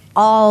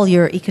 All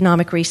your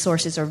economic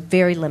resources are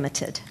very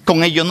limited,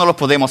 Con ello no lo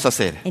podemos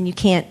hacer. and you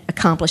can't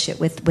accomplish it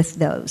with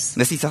those.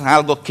 Necesitan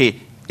algo que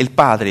el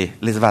Padre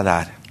les va a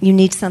dar. You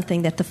need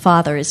something that the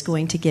Father is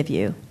going to give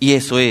you, Y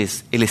eso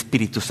es el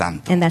Espíritu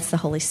Santo. and that's the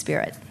Holy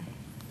Spirit.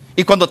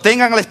 Y cuando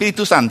tengan el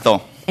Espíritu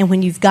Santo, And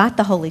when you've got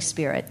the Holy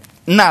Spirit,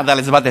 nada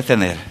les va a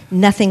detener.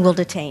 nothing will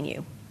detain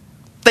you.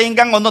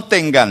 Tengan o no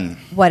tengan.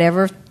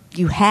 Whatever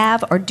you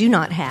have or do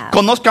not have.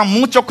 Conozcan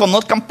mucho,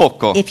 conozcan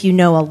poco. If you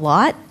know a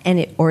lot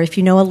or if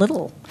you know a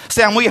little.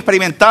 Sean muy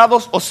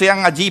experimentados o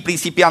sean allí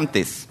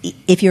principiantes.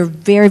 If you're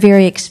very,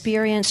 very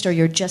experienced or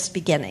you're just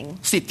beginning.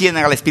 Si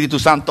tienen al Espíritu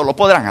Santo, lo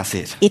podrán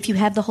hacer. If you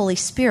have the Holy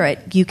Spirit,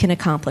 you can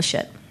accomplish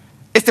it.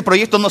 Este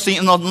proyecto nos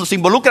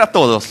involucra a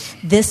todos.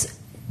 This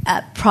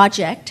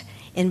project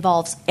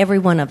involves every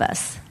one of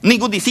us.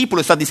 Ningún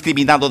discípulo está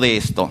discriminado de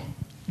esto.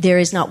 There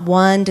is not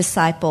one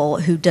disciple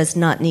who does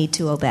not need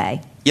to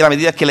obey. Y a la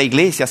medida que la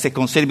iglesia se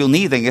conserve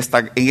unida en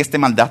este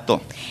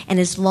mandato, And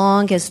as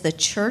long as the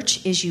church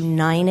is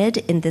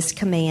united in this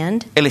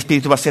command, el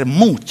Espíritu va a hacer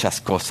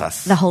muchas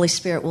cosas. the Holy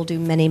Spirit will do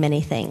many,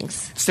 many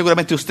things.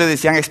 Seguramente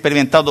ustedes ya han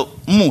experimentado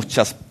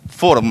muchas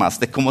formas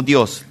de cómo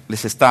Dios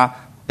les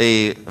está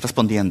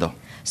respondiendo.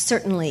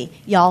 Certainly,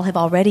 y'all have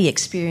already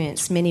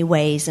experienced many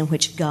ways in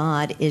which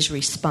God is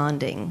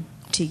responding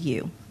to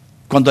you.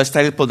 Cuando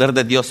está el poder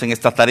de Dios en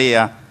esta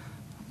tarea,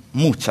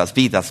 muchas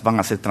vidas van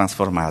a ser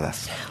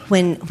transformadas.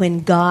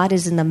 When God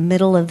is in the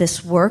middle of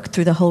this work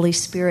through the Holy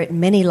Spirit,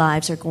 many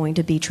lives are going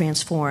to be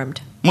transformed.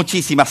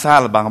 Muchísimas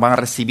almas van a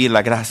recibir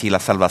la gracia y la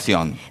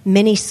salvación.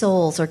 Many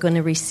souls are going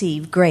to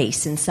receive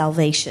grace and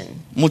salvation.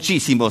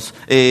 Muchísimos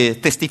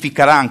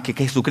testificarán que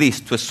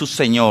Jesucristo es su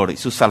Señor y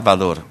su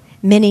Salvador.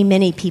 Many,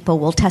 many people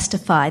will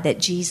testify that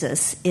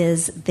Jesus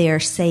is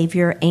their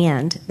Savior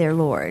and their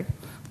Lord.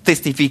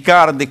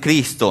 Testificar de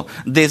Cristo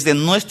desde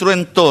nuestro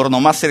entorno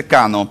más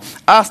cercano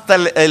hasta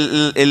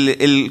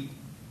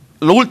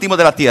lo último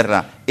de la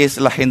tierra es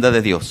la agenda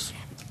de Dios.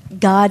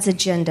 God's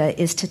agenda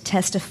is to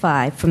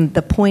testify from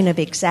the point of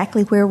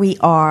exactly where we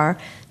are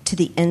to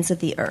the ends of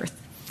the earth.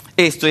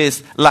 Esto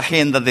es la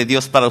agenda de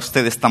Dios para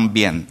ustedes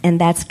también. And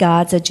that's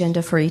God's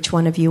agenda for each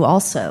one of you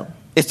also.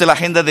 Esto es la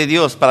agenda de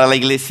Dios para la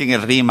iglesia en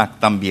el RIMAC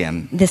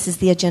también. This is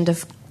the agenda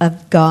of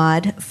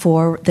God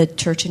for the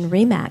church in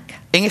Remac.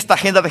 En esta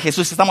agenda de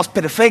Jesús estamos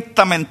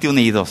perfectamente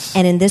unidos.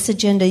 And in this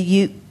agenda,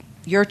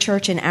 your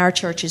church and our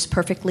church is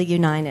perfectly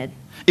united.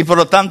 Y por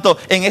lo tanto,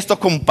 en esto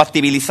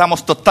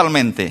compatibilizamos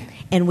totalmente.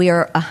 And we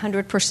are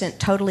 100%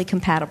 totally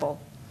compatible.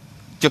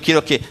 Yo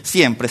quiero que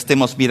siempre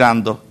estemos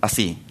mirando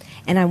así,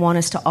 And I want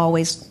us to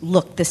always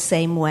look the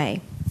same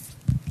way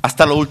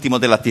hasta lo último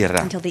de la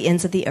tierra. until the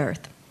ends of the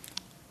earth.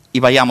 Y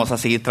vayamos a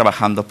seguir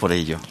trabajando por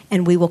ello.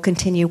 And we will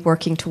continue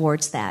working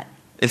towards that.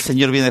 El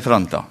Señor viene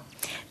pronto.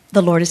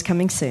 The Lord is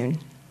coming soon.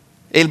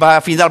 Él va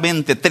a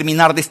finalmente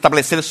terminar de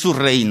establecer su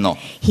reino.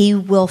 He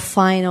will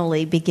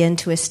finally begin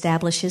to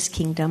establish his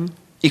kingdom.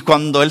 Y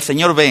cuando el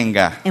Señor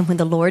venga, And when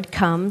the Lord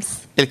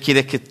comes, Él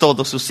quiere que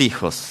todos sus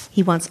hijos,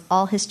 He wants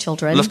all His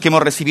children, los que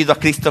hemos recibido a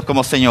Cristo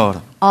como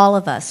Señor, all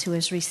of us who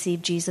has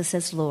received Jesus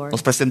as Lord,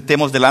 nos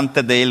presentemos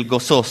delante de Él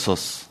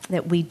gozosos,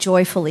 that we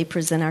joyfully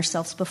present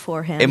ourselves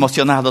before Him,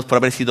 emocionados por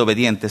haber sido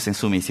obedientes en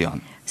su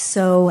misión.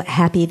 so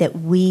happy that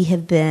we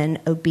have been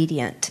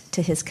obedient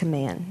to His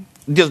command.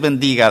 Dios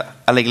bendiga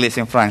a la iglesia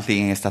en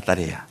Franklin en esta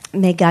tarea.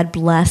 May God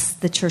bless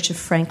the Church of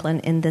Franklin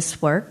in this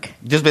work.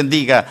 Dios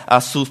bendiga a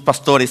sus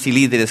pastores y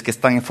líderes que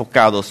están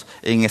enfocados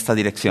en esta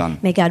dirección.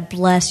 May God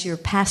bless your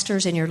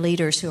pastors and your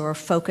leaders who are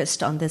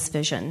focused on this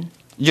vision.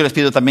 Yo les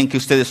pido también que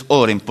ustedes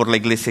oren por la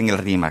iglesia en el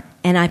RIMAC,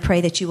 And I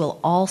pray that you will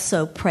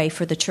also pray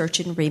for the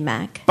church in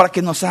Remac, para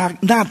que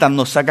nada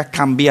nos haga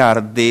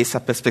cambiar de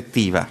esa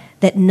perspectiva.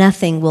 that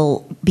nothing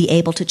will be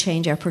able to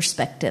change our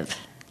perspective.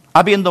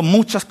 Habiendo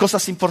muchas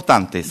cosas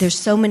importantes, There's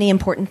so many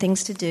important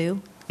things to do.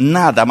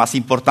 nada más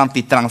importante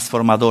y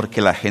transformador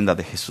que la agenda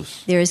de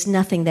Jesús. There is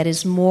nothing that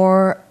is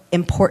more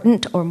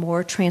important or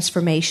more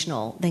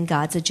transformational than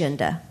God's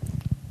agenda.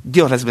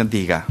 Dios les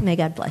bendiga. May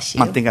God bless you.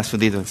 Manténganse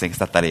unidos en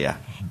esta tarea.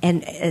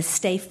 And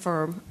stay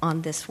firm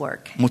on this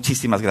work.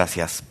 Muchísimas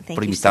gracias Thank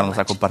por you invitarnos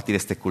so a much. compartir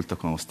este culto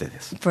con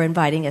ustedes. For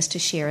inviting us to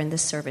share in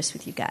this service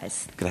with you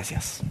guys.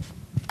 Gracias.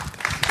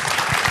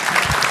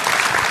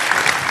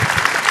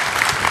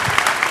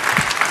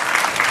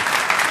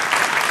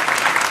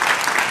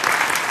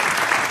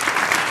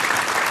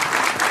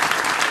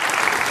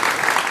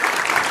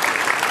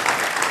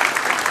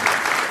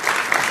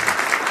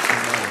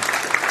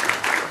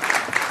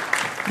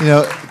 You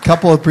know, a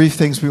couple of brief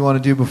things we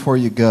want to do before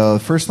you go.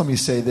 First, let me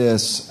say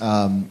this.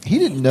 He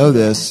didn't know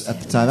this at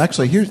the time.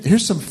 Actually,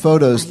 here's some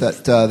photos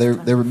that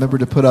they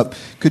remembered to put up.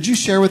 Could you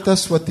share with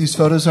us what these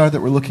photos are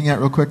that we're looking at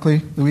real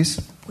quickly,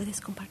 Luis?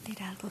 ¿Puedes compartir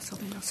algo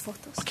sobre las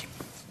fotos? Ok,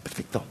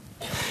 perfecto.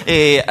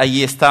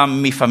 Allí está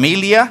mi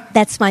familia,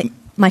 That's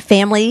my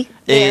family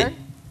there.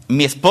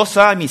 mi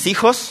esposa, mis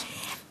hijos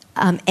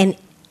And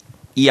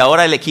y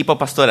ahora el equipo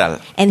pastoral.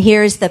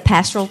 here's the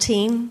pastoral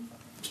team.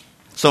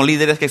 Son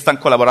líderes que están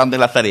colaborando en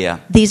la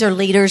tarea. These are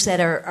leaders that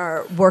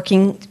are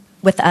working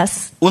with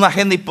us. Una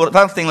agenda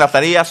importante en la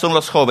tarea son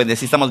los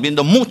jóvenes y estamos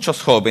viendo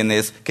muchos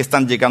jóvenes que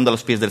están llegando a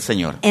los pies del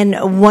Señor. And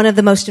one of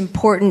the most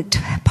important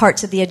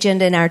parts of the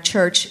agenda in our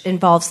church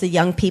involves the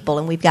young people,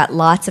 and we've got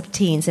lots of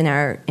teens in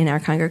our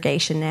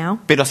congregation now.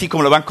 Pero así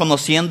como lo van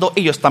conociendo,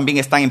 ellos también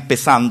están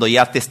empezando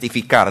ya a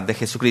testificar de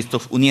Jesucristo,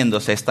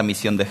 uniéndose a esta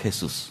misión de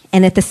Jesús.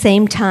 And at the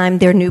same time,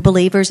 they're new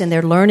believers and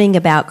they're learning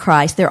about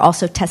Christ. They're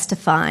also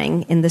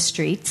testifying in the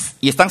streets,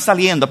 Y están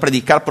saliendo a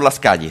predicar por las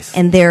calles.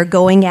 and they're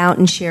going out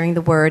and sharing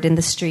the word in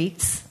the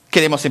streets.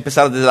 Queremos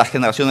empezar desde las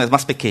generaciones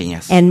más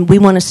pequeñas. And we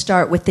want to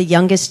start with the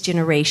youngest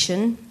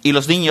generation. Y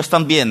los niños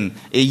también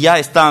ya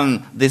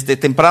están desde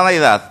temprana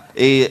edad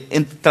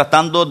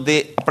tratando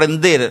de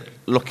aprender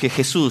lo que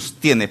Jesús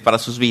tiene para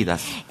sus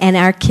vidas. And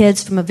our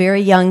kids from a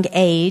very young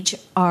age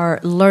are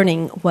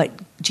learning what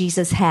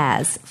Jesus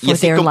has for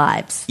their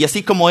lives. Y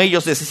así como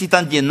ellos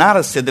necesitan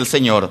llenarse del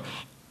Señor,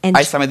 And,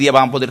 a esa medida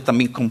van a poder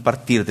también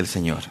compartir del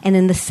Señor. and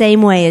in the same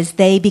way as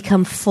they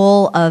become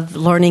full of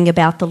learning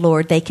about the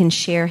Lord, they can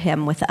share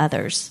Him with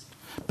others.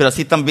 Pero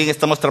así también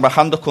estamos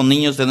trabajando con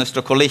niños de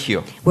nuestro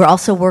colegio. We're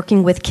also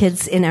working with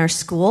kids in our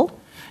school,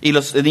 Y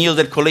los niños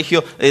del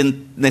colegio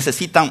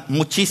necesitan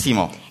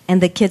muchísimo, and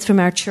the kids from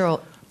our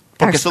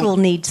Porque son- school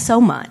need so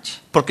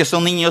much porque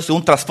son niños de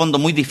un trasfondo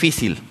muy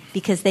difícil,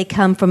 because they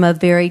come from a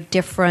very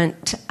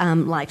different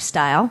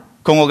lifestyle.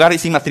 con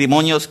hogares y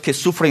matrimonios que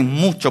sufren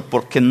mucho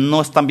porque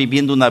no están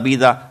viviendo una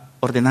vida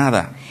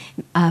ordenada.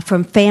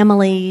 From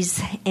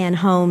families and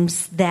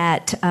homes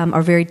that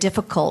are very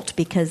difficult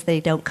because they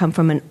don't come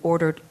from an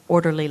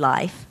orderly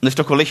life.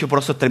 Nuestro colegio por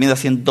eso termina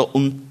siendo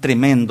un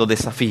tremendo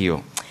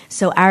desafío.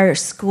 So our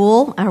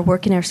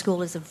work in our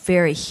school is a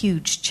very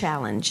huge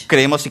challenge.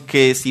 Creemos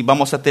que si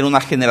vamos a tener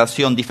una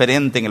generación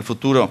diferente en el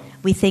futuro,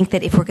 We think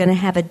that if we're going to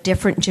have a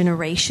different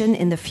generation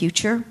in the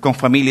future, con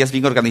familias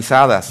bien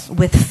organizadas,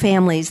 with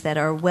families that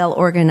are well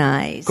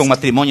organized, con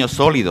matrimonios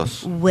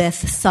sólidos, with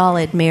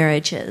solid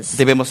marriages,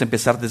 debemos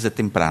empezar desde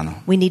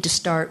temprano. we need to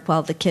start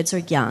while the kids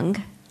are young.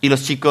 Y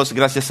los chicos,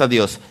 gracias a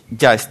Dios,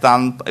 ya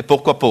están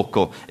poco a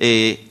poco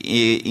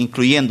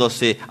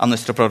incluyéndose a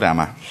nuestro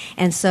programa.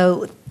 And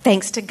so,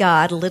 thanks to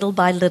God, little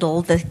by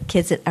little, the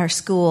kids at our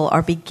school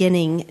are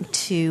beginning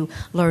to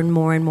learn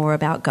more and more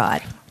about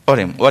God.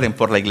 Oren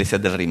por la iglesia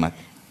del RIMAC.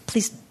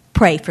 Please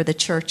pray for the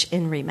church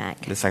in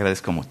Remac. Les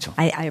agradezco mucho.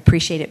 I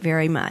appreciate it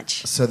very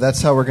much. So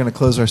that's how we're going to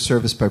close our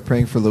service, by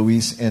praying for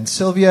Luis and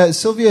Sylvia. Is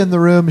Sylvia in the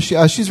room?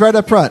 She's right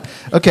up front.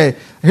 Okay,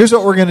 here's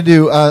what we're going to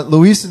do.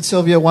 Luis and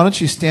Sylvia, why don't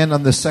you stand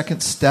on the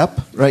second step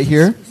right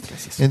here?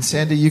 And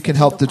Sandy, you can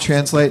help to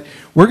translate.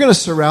 We're going to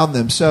surround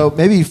them. So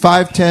maybe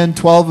 5, 10,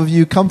 12 of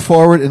you come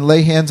forward and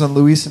lay hands on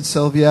Luis and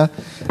Sylvia.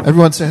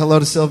 Everyone say hello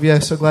to Sylvia.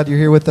 So glad you're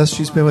here with us.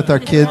 She's been with our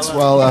kids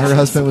while her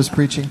husband was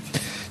preaching.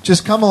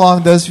 Just come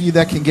along, those of you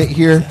that can get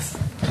here.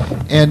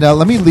 And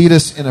let me lead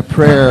us in a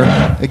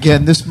prayer.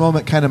 Again, this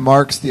moment kind of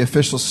marks the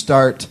official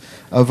start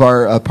of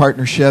our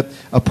partnership.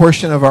 A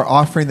portion of our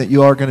offering that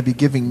you all are going to be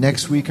giving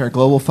next week, our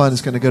Global Fund,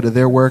 is going to go to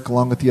their work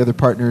along with the other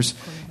partners.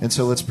 And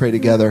so let's pray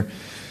together.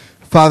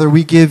 Father,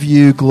 we give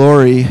you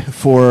glory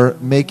for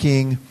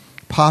making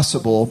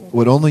possible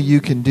what only you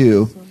can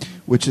do,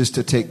 which is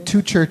to take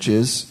two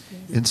churches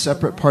in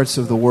separate parts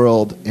of the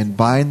world and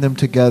bind them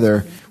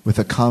together with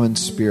a common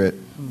spirit.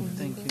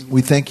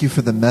 We thank you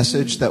for the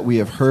message that we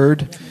have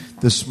heard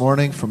this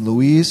morning from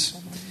Louise,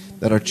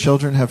 that our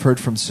children have heard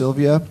from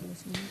Sylvia.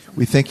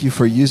 We thank you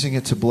for using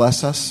it to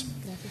bless us.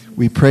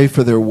 We pray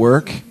for their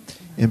work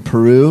in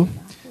Peru,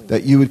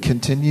 that you would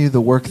continue the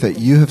work that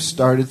you have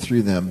started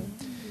through them,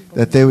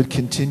 that they would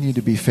continue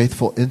to be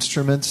faithful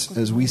instruments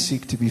as we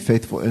seek to be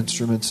faithful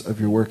instruments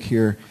of your work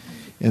here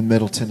in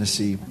Middle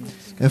Tennessee.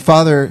 And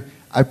Father,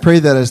 I pray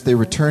that as they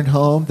return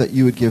home, that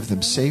you would give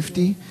them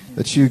safety,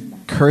 that you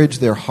encourage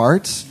their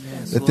hearts,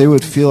 that they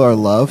would feel our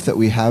love that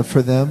we have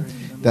for them,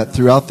 that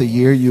throughout the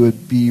year you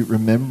would be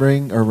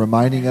reminding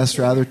us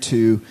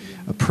to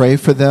pray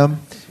for them,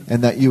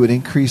 and that you would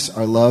increase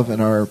our love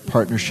and our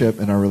partnership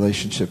and our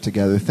relationship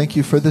together. Thank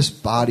you for this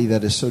body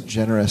that is so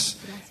generous.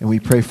 And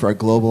we pray for our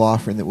global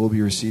offering that we'll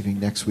be receiving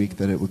next week,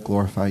 that it would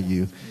glorify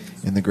you.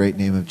 In the great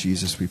name of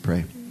Jesus we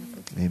pray.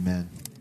 Amen.